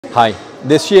Hi,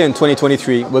 this year in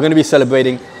 2023, we're going to be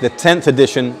celebrating the 10th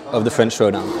edition of the French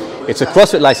Throwdown. It's a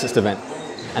CrossFit licensed event.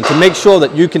 And to make sure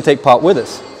that you can take part with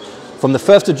us, from the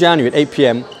 1st of January at 8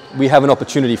 p.m, we have an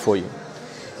opportunity for you.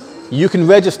 You can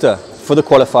register for the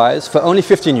qualifiers for only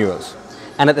 15 euros.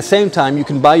 And at the same time, you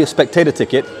can buy your spectator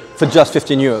ticket for just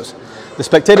 15 euros. The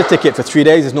spectator ticket for 3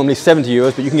 days is normally 70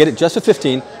 euros, but you can get it just for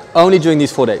 15 only during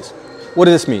these 4 days. What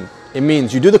does this mean? It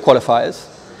means you do the qualifiers,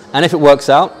 and if it works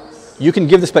out, you can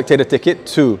give the spectator ticket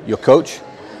to your coach,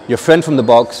 your friend from the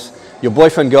box, your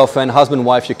boyfriend, girlfriend, husband,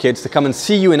 wife, your kids, to come and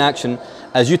see you in action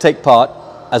as you take part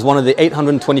as one of the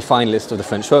 820 finalists of the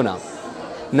French Throwdown.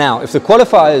 Now, if the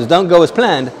qualifiers don't go as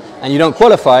planned and you don't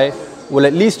qualify, well,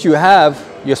 at least you have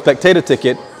your spectator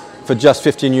ticket for just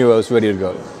 15 euros ready to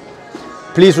go.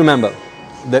 Please remember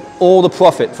that all the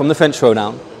profit from the French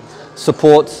Throwdown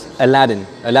supports Aladdin.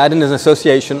 Aladdin is an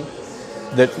association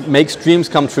that makes dreams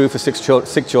come true for sick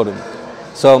children.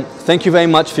 So thank you very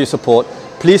much for your support.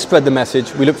 Please spread the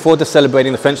message. We look forward to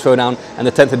celebrating the French Throwdown and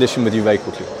the 10th edition with you very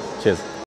quickly. Cheers.